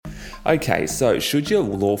Okay, so should your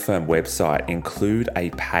law firm website include a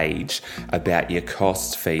page about your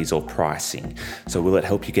costs, fees, or pricing? So will it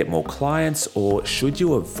help you get more clients, or should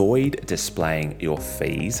you avoid displaying your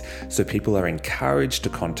fees so people are encouraged to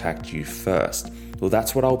contact you first? Well,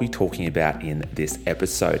 that's what I'll be talking about in this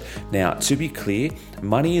episode. Now, to be clear,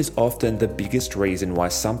 money is often the biggest reason why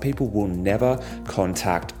some people will never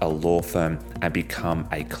contact a law firm and become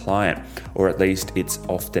a client, or at least it's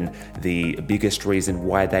often the biggest reason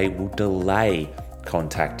why they will delay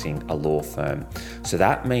contacting a law firm. So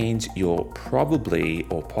that means you're probably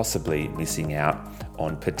or possibly missing out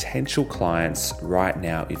on potential clients right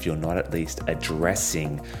now if you're not at least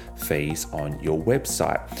addressing fees on your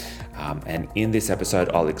website. And in this episode,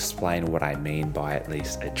 I'll explain what I mean by at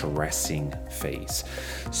least addressing fees.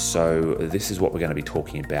 So this is what we're going to be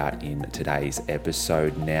talking about in today's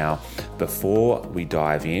episode. Now, before we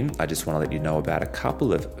dive in, I just want to let you know about a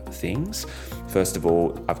couple of things. First of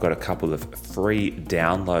all, I've got a couple of free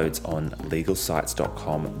downloads on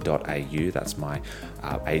legalsites.com.au. That's my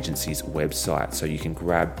agency's website. So you can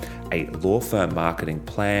grab a law firm marketing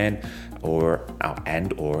plan, or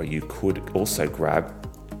you could also grab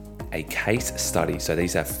a case study. So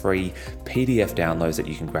these are free PDF downloads that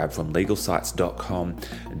you can grab from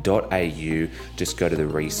legalsites.com.au. Just go to the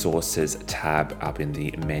resources tab up in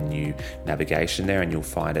the menu navigation there and you'll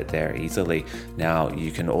find it there easily. Now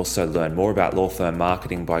you can also learn more about law firm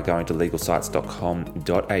marketing by going to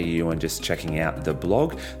legalsites.com.au and just checking out the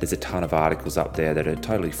blog. There's a ton of articles up there that are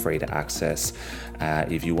totally free to access.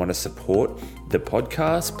 If you want to support the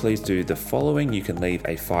podcast, please do the following. You can leave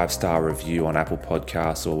a 5-star review on Apple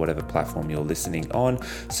Podcasts or whatever platform you're listening on.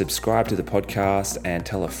 Subscribe to the podcast and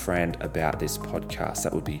tell a friend about this podcast.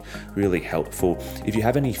 That would be really helpful. If you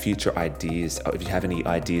have any future ideas, or if you have any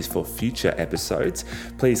ideas for future episodes,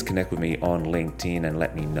 please connect with me on LinkedIn and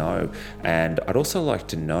let me know. And I'd also like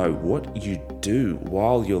to know what you do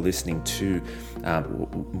while you're listening to,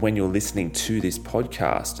 when you're listening to this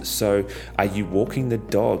podcast. So are you walking the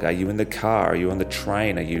dog? Are you in the car? Are you on the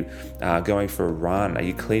train? Are you going for a run? Are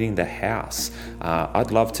you cleaning the house?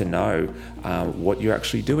 I'd love to know what you're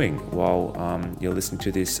actually doing while you're listening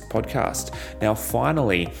to this podcast. Now,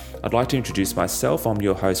 finally, I'd like to introduce myself. I'm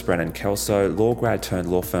your host, Brennan Kelso, law grad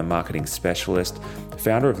turned law firm marketing specialist,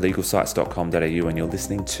 founder of legalsites.com.au, and you're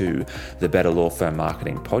listening to the Better Law Firm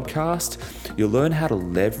Marketing Podcast. You'll learn how to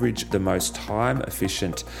leverage the most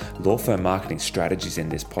time-efficient law firm marketing strategies in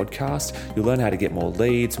this podcast. You'll learn how to get more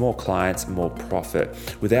leads, more clients, more profit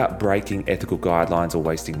without breaking ethical guidelines or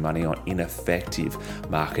wasting money on ineffective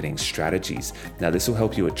marketing strategies. Now, this will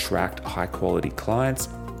help you attract high-quality clients,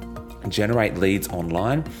 generate leads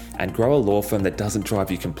online, and grow a law firm that doesn't drive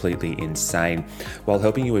you completely insane, while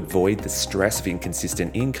helping you avoid the stress of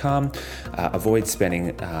inconsistent income, avoid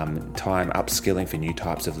spending time upskilling for new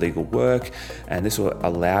types of legal work, and this will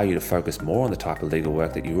allow you to focus more on the type of legal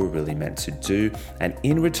work that you were really meant to do. And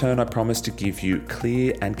in return, I promise to give you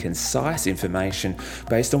clear and concise information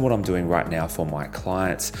based on what I'm doing right now for my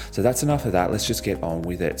clients. So that's enough of that. Let's just get on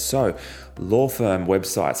with it. So, law firm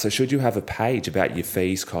website. So should you have a page about your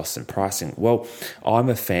fees, costs, and pricing? Well, I'm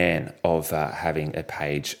a fan of having a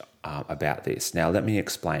page about this. Now, let me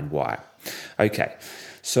explain why. Okay,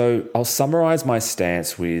 so I'll summarize my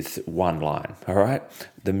stance with one line, all right?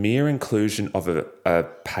 The mere inclusion of a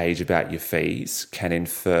page about your fees can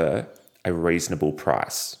infer a reasonable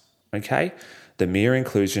price, okay? The mere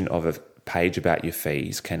inclusion of a page about your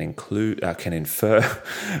fees can infer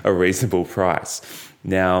a reasonable price.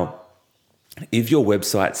 Now, if your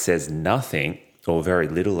website says nothing or very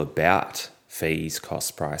little about fees,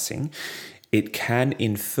 cost, pricing, it can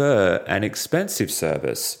infer an expensive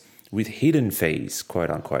service with hidden fees, quote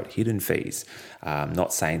unquote, hidden fees.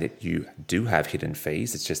 Not saying that you do have hidden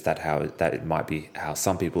fees, it's just that it might be how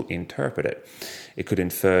some people interpret it. It could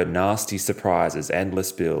infer nasty surprises,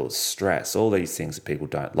 endless bills, stress, all these things that people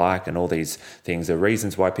don't like, and all these things are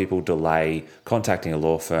reasons why people delay contacting a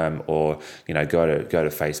law firm or go to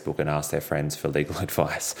Facebook and ask their friends for legal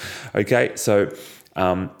advice. Okay, so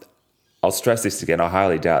I'll stress this again. I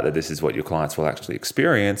highly doubt that this is what your clients will actually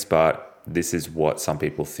experience, but this is what some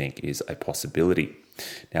people think is a possibility.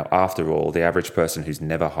 Now, after all, the average person who's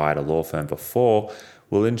never hired a law firm before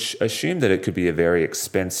will assume that it could be a very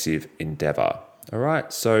expensive endeavor. All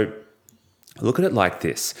right, so look at it like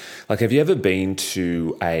this. Like, have you ever been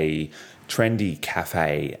to a trendy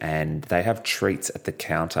cafe and they have treats at the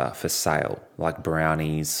counter for sale, like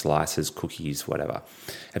brownies, slices, cookies, whatever.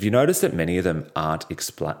 Have you noticed that many of them aren't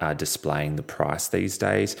displaying the price these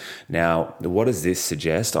days? Now, what does this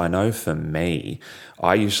suggest? I know for me,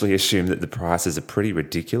 I usually assume that the prices are pretty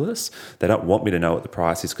ridiculous. They don't want me to know what the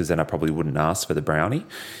price is because then I probably wouldn't ask for the brownie.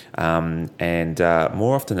 And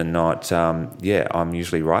more often than not, I'm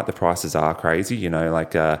usually right. The prices are crazy,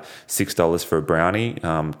 like $6 for a brownie.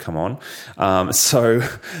 Come on. So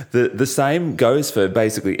the same goes for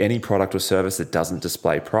basically any product or service that doesn't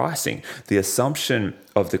display pricing. The assumption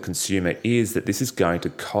of the consumer is that this is going to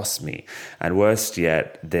cost me. And worst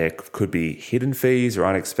yet, there could be hidden fees or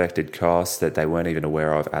unexpected costs that they weren't even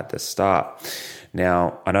aware of at the start.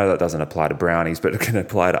 Now, I know that doesn't apply to brownies, but it can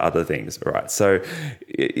apply to other things, right? So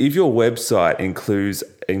if your website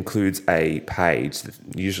includes a page,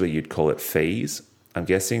 usually you'd call it fees. I'm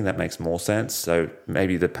guessing that makes more sense. So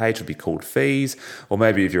maybe the page would be called fees, or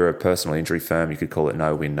maybe if you're a personal injury firm, you could call it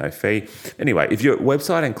no win, no fee. Anyway, if your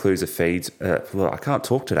website includes a fees, I can't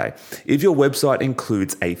talk today. If your website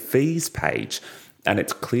includes a fees page and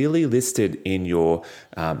it's clearly listed in your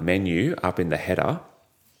menu up in the header,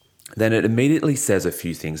 then it immediately says a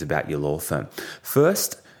few things about your law firm.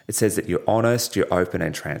 First, it says that you're honest, you're open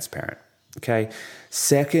and transparent. Okay.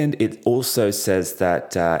 Second, it also says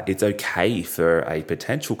that it's okay for a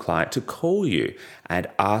potential client to call you and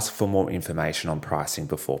ask for more information on pricing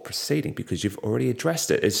before proceeding because you've already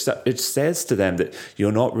addressed it. It says to them that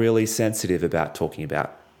you're not really sensitive about talking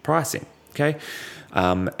about pricing. Okay.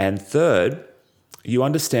 And third, you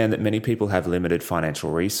understand that many people have limited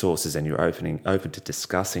financial resources and you're open to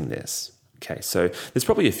discussing this. Okay, so there's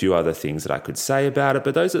probably a few other things that I could say about it,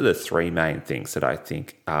 but those are the three main things that I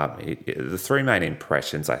think, the three main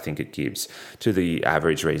impressions I think it gives to the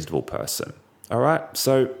average reasonable person. All right,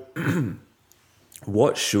 so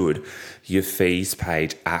what should your fees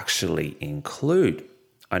page actually include?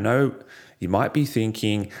 I know you might be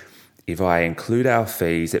thinking, if I include our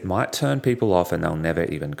fees, it might turn people off and they'll never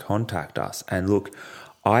even contact us. And look,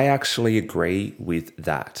 I actually agree with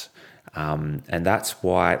that. And that's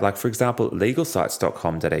why, like for example,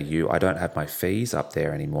 legalsites.com.au, I don't have my fees up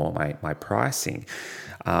there anymore, my pricing.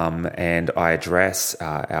 And I address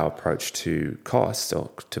our approach to costs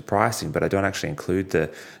or to pricing, but I don't actually include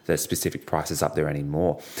the specific prices up there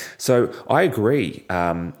anymore. So I agree.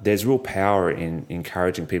 There's real power in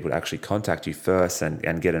encouraging people to actually contact you first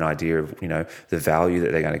and get an idea of, the value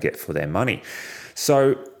that they're going to get for their money.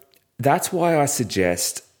 So that's why I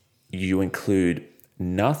suggest you include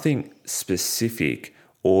nothing specific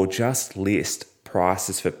or just list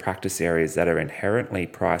prices for practice areas that are inherently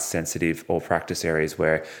price sensitive or practice areas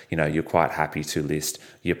where, you're quite happy to list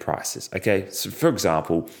your prices. Okay. So for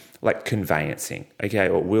example, like conveyancing, okay,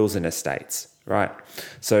 or wills and estates, right?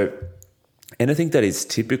 So anything that is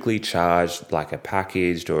typically charged like a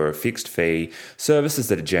packaged or a fixed fee, services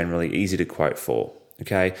that are generally easy to quote for.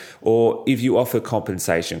 Okay. Or if you offer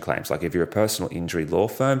compensation claims, like if you're a personal injury law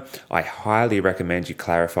firm, I highly recommend you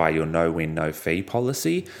clarify your no win, no fee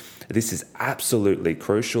policy. This is absolutely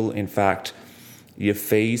crucial. In fact, your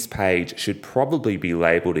fees page should probably be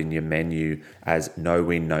labeled in your menu as no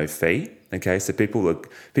win, no fee. Okay. So people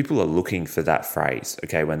are looking for that phrase,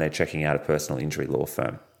 okay, when they're checking out a personal injury law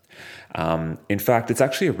firm. In fact, it's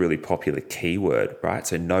actually a really popular keyword, right?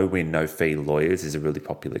 So no win, no fee lawyers is a really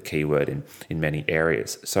popular keyword in many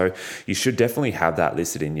areas. So you should definitely have that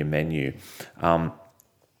listed in your menu. And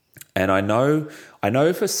I know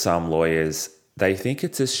for some lawyers, they think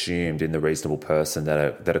it's assumed in the reasonable person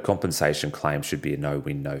that a compensation claim should be a no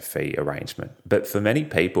win, no fee arrangement. But for many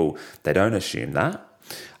people, they don't assume that.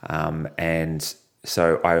 And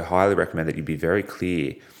so I highly recommend that you be very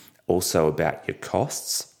clear also about your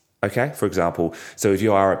costs. Okay, for example, so if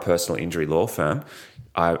you are a personal injury law firm,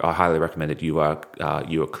 I highly recommend that you are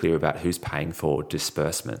clear about who's paying for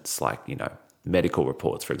disbursements, like medical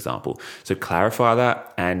reports, for example. So clarify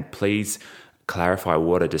that, and please clarify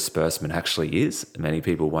what a disbursement actually is. Many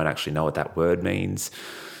people won't actually know what that word means.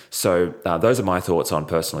 So those are my thoughts on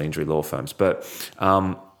personal injury law firms. But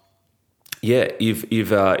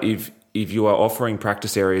if you are offering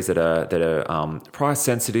practice areas that are price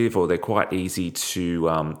sensitive or they're quite easy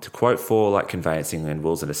to quote for, like conveyancing and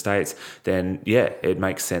wills and estates, then it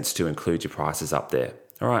makes sense to include your prices up there.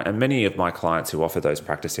 All right, and many of my clients who offer those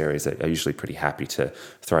practice areas are usually pretty happy to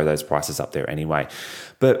throw those prices up there anyway.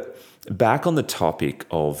 But back on the topic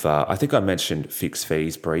of, I think I mentioned fixed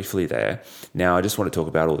fees briefly there. Now, I just want to talk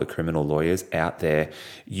about all the criminal lawyers out there.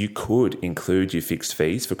 You could include your fixed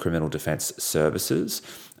fees for criminal defence services,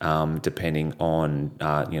 depending on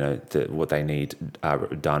what they need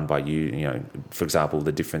done by you. You know, for example,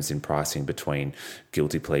 the difference in pricing between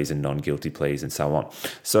guilty pleas and non-guilty pleas, and so on.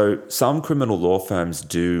 So some criminal law firms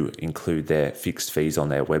do include their fixed fees on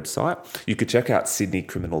their website. You could check out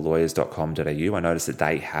sydneycriminallawyers.com.au. I noticed that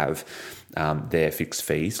they have their fixed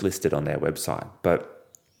fees listed on their website, but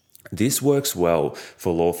this works well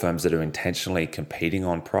for law firms that are intentionally competing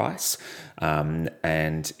on price.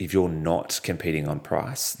 And if you're not competing on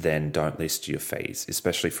price, then don't list your fees,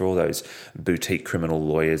 especially for all those boutique criminal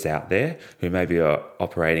lawyers out there who maybe are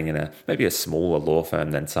operating in maybe a smaller law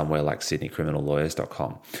firm than somewhere like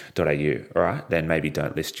sydneycriminallawyers.com.au. All right, then maybe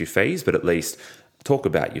don't list your fees, but at least talk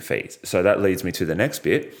about your fees. So that leads me to the next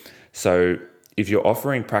bit. So if you're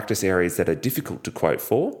offering practice areas that are difficult to quote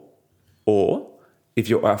for, or if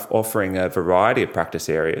you're offering a variety of practice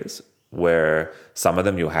areas where some of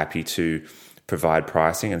them you're happy to provide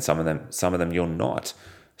pricing and some of them you're not.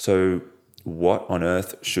 So what on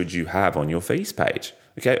earth should you have on your fees page?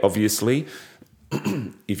 Okay, obviously,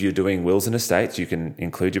 if you're doing wills and estates, you can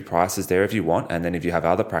include your prices there if you want. And then if you have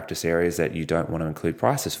other practice areas that you don't want to include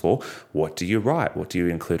prices for, what do you write? What do you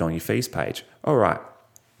include on your fees page? All right.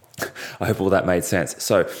 I hope all that made sense.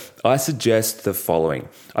 So I suggest the following.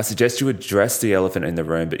 I suggest you address the elephant in the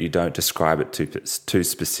room, but you don't describe it too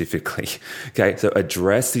specifically. Okay, so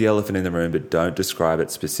address the elephant in the room, but don't describe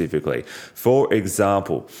it specifically. For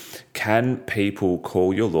example, can people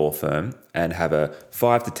call your law firm and have a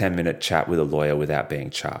 5 to 10 minute chat with a lawyer without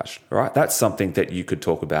being charged? All right, that's something that you could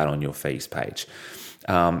talk about on your fees page.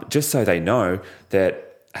 Just so they know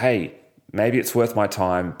that, hey, maybe it's worth my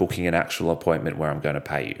time booking an actual appointment where I'm going to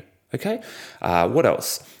pay you. Okay. What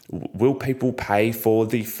else? Will people pay for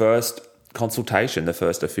the first consultation, the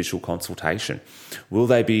first official consultation? Will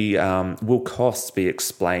costs be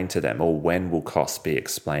explained to them, or when will costs be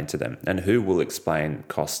explained to them? And who will explain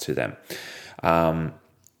costs to them?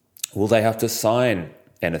 Will they have to sign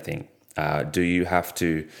anything? Do you have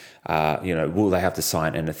to, will they have to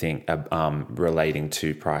sign anything relating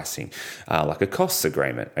to pricing, like a costs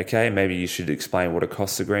agreement? Okay, maybe you should explain what a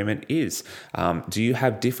costs agreement is. Do you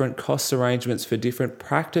have different cost arrangements for different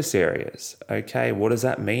practice areas? Okay, what does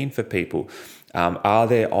that mean for people? Are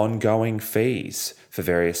there ongoing fees for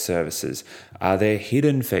various services? Are there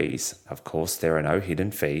hidden fees? Of course, there are no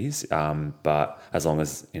hidden fees, but as long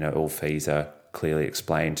as all fees are clearly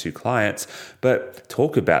explained to clients. But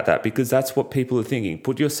talk about that, because that's what people are thinking.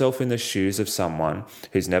 Put yourself in the shoes of someone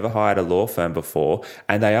who's never hired a law firm before,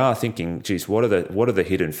 and they are thinking, geez, what are the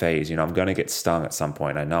hidden fees? I'm going to get stung at some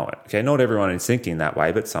point. I know it. Okay, not everyone is thinking that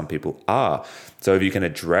way, but some people are. So if you can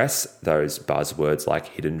address those buzzwords like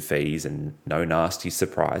hidden fees and no nasty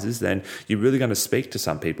surprises, then you're really going to speak to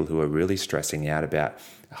some people who are really stressing out about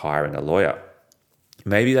hiring a lawyer.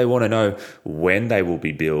 Maybe they want to know when they will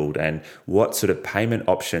be billed and what sort of payment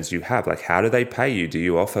options you have. Like, how do they pay you? Do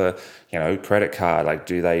you offer, credit card? Like,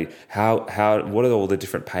 what are all the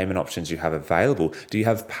different payment options you have available? Do you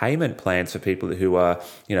have payment plans for people who are,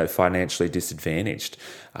 financially disadvantaged?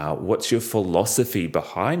 What's your philosophy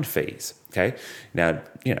behind fees? Okay. Now,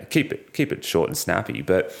 keep it short and snappy,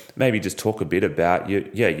 but maybe just talk a bit about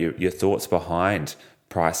your thoughts behind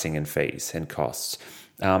pricing and fees and costs.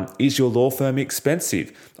 Is your law firm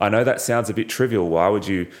expensive? I know that sounds a bit trivial. Why would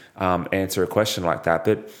you answer a question like that?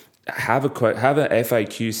 But have an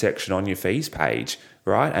FAQ section on your fees page,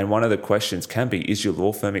 right? And one of the questions can be, is your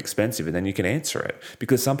law firm expensive? And then you can answer it,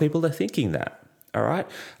 because some people are thinking that, all right?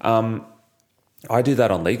 I do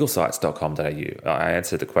that on legalsites.com.au. I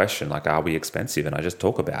answer the question like, are we expensive? And I just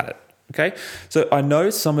talk about it, okay? So I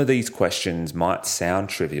know some of these questions might sound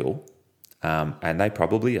trivial, and they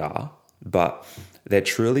probably are, but there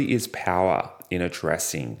truly is power in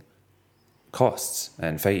addressing costs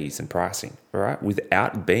and fees and pricing, all right,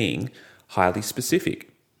 without being highly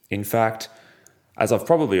specific. In fact, as I've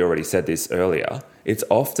probably already said this earlier, it's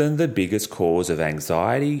often the biggest cause of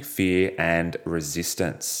anxiety, fear, and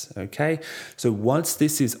resistance, okay? So once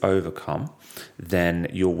this is overcome, then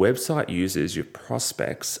your website users, your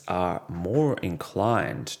prospects, are more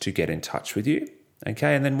inclined to get in touch with you.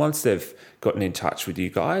 Okay, and then once they've gotten in touch with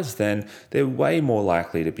you guys, then they're way more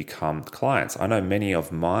likely to become clients. I know many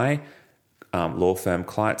of my law firm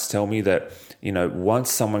clients tell me that,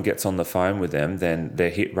 once someone gets on the phone with them, then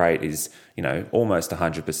their hit rate is, almost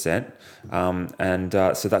 100%.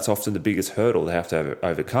 So that's often the biggest hurdle they have to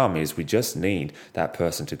overcome, is we just need that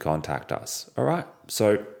person to contact us. All right.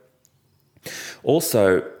 So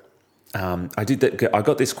also, I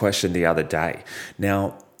got this question the other day.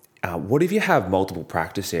 Now, what if you have multiple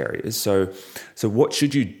practice areas? So what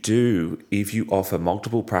should you do if you offer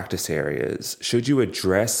multiple practice areas? Should you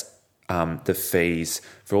address the fees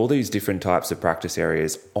for all these different types of practice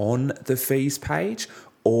areas on the fees page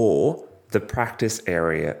or the practice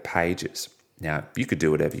area pages? Now, you could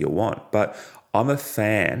do whatever you want, but I'm a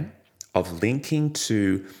fan of linking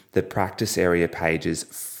to the practice area pages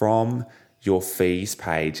from your fees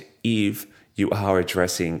page if you are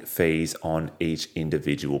addressing fees on each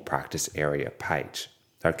individual practice area page.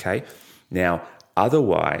 Okay. Now,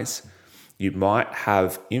 otherwise, you might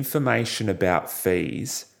have information about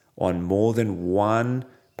fees on more than one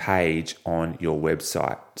page on your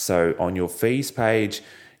website. So on your fees page,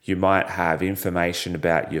 you might have information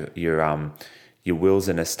about your wills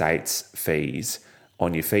and estates fees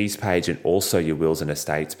on your fees page and also your wills and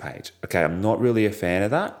estates page. Okay, I'm not really a fan of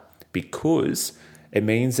that because it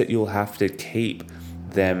means that you'll have to keep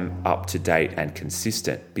them up to date and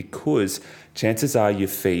consistent, because chances are your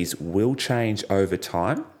fees will change over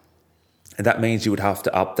time. And that means you would have to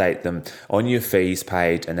update them on your fees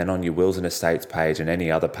page and then on your wills and estates page and any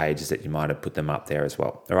other pages that you might have put them up there as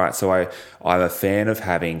well. All right, so I'm a fan of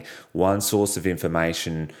having one source of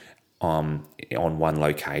information on one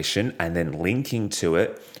location and then linking to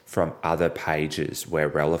it from other pages where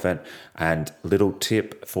relevant. And little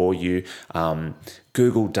tip for you,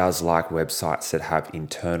 Google does like websites that have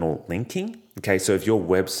internal linking. Okay, so if your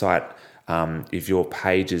website, if your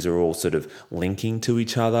pages are all sort of linking to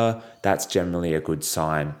each other, that's generally a good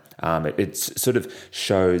sign. It sort of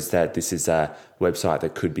shows that this is a website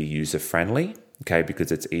that could be user-friendly, okay,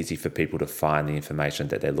 because it's easy for people to find the information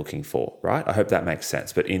that they're looking for, right? I hope that makes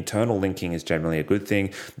sense. But internal linking is generally a good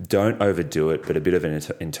thing. Don't overdo it, but a bit of an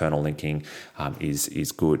internal linking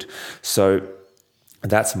is good. So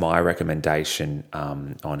that's my recommendation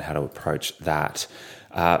on how to approach that.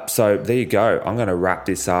 So there you go. I'm going to wrap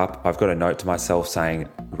this up. I've got a note to myself saying,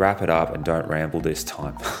 wrap it up and don't ramble this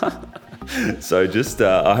time. So just,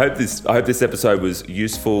 I hope this episode was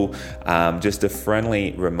useful. Just a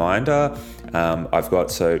friendly reminder. I've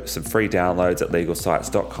got some free downloads at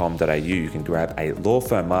legalsites.com.au. You can grab a law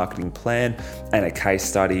firm marketing plan and a case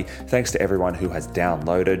study. Thanks to everyone who has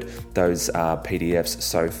downloaded those PDFs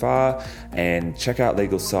so far. And check out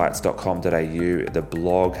legalsites.com.au. The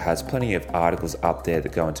blog has plenty of articles up there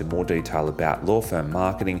that go into more detail about law firm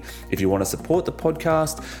marketing. If you want to support the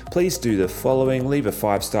podcast, please do the following: leave a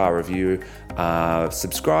 5-star review,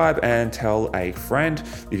 subscribe, and tell a friend.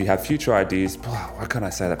 If you have future ideas, why can't I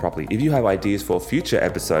say that properly? If you have ideas for future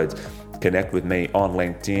episodes, connect with me on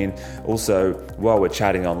LinkedIn. Also, while we're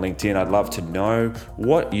chatting on LinkedIn, I'd love to know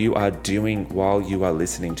what you are doing while you are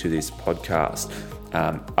listening to this podcast.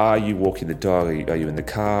 Are you walking the dog? Are you in the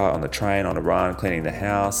car, on the train, on a run, cleaning the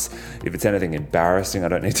house? If it's anything embarrassing, I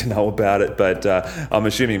don't need to know about it, but I'm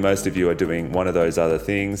assuming most of you are doing one of those other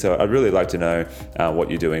things. So I'd really like to know what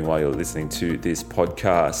you're doing while you're listening to this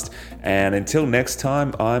podcast. And until next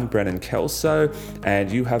time, I'm Brennan Kelso, and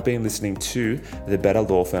you have been listening to the Better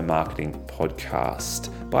Law Firm Marketing Podcast.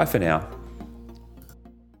 Bye for now.